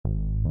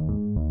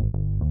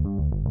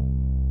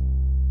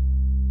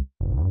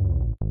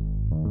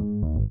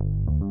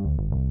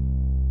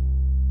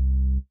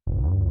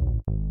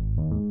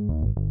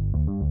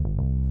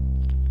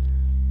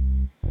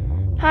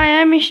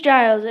I'm Reese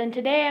Giles, and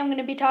today I'm going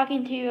to be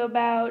talking to you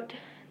about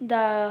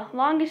the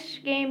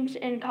longest games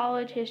in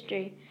college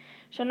history.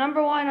 So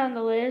number one on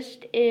the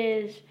list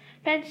is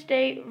Penn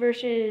State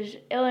versus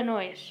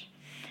Illinois.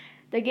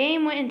 The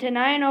game went into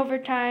 9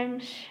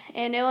 overtimes,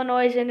 and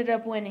Illinois ended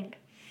up winning.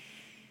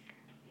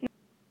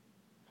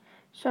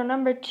 So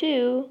number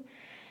two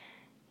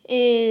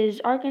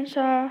is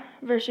Arkansas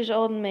versus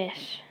Ole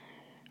Miss.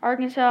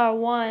 Arkansas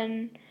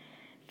won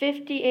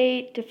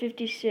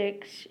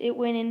 58-56. It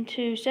went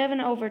into 7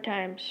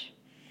 overtimes.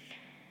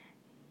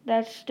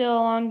 That's still a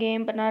long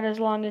game, but not as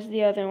long as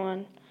the other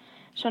one.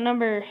 So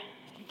number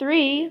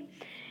three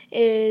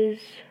is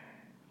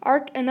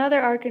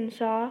another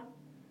Arkansas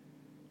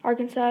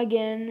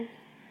again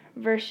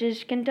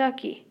versus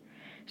Kentucky.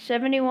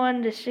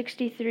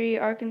 71-63,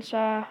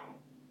 Arkansas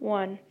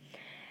won.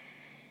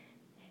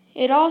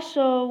 It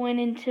also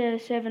went into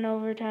 7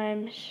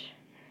 overtimes.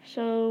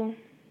 So,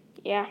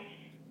 yeah.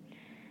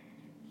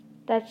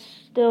 That's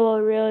still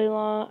a really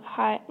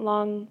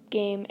long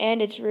game,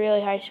 and it's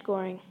really high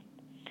scoring.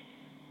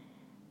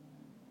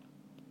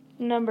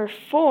 Number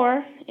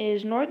four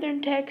is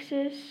Northern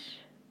Texas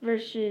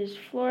versus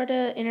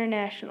Florida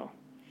International.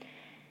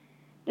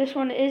 This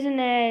one isn't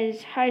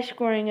as high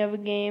scoring of a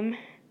game,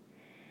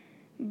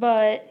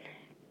 but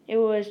it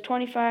was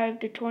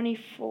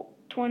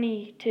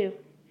 25-22.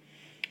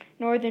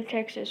 Northern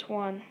Texas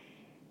won.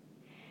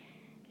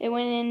 It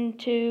went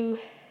into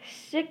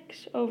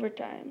 6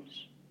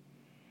 overtimes.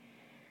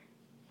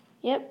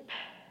 Yep.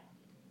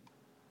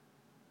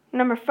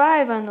 Number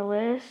 5 on the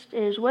list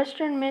is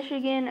Western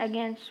Michigan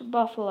against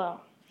Buffalo.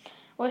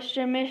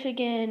 Western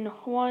Michigan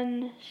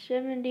won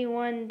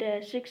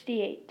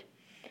 71-68.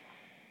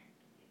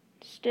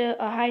 Still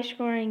a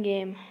high-scoring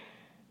game.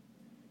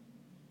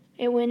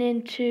 It went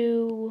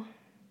into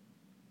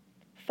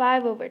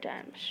 5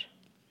 overtimes.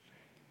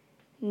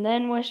 And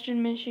then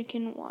Western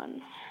Michigan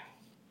won.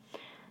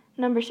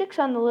 Number 6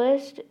 on the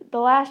list, the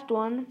last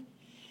one,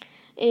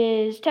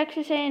 is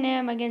Texas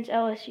A&M against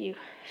LSU,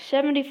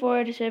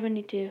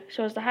 74-72.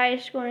 So it's the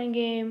highest scoring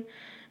game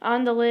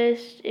on the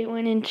list. It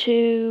went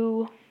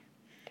into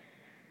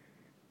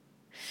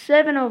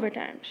 7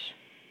 overtimes.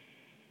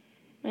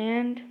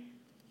 And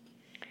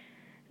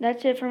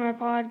that's it for my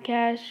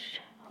podcast.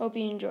 Hope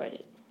you enjoyed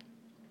it.